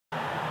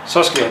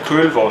Så skal vi have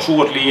kølet vores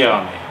urt lige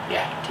om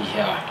de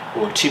her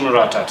 8-10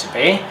 minutter, der er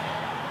tilbage.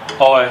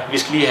 Og vi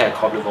skal lige have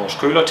koblet vores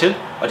køler til,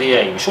 og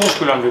det er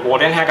emissionskøleren, vi bruger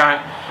den her gang,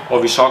 hvor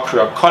vi så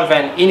kører koldt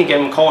vand ind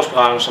igennem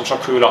kobberspiralen, som så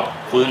køler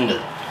gryden ned.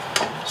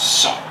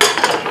 Så.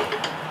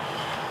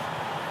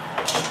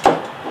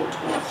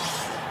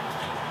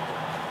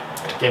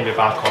 Den bliver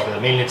bare koblet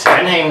almindeligt til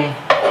vandhængen.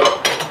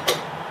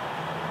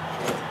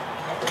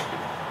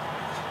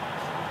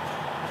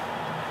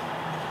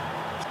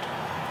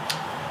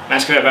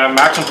 Man skal være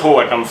opmærksom på,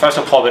 at når man først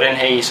har proppet den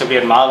her i, så bliver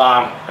den meget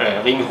varm.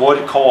 Rimelig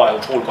hurtigt. Kobber er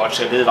utroligt godt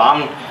til at lede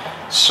varmen.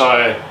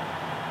 Så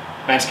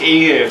man skal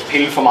ikke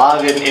pille for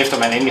meget ved den, efter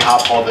man endelig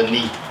har proppet den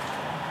i.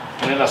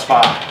 Men ellers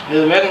bare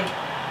ned med den.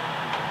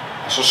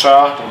 Og så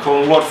sørger den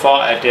kogende urt for,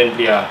 at den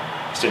bliver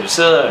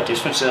steriliseret og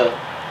desinficeret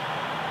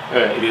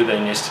i løbet af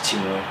de næste 10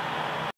 minutter.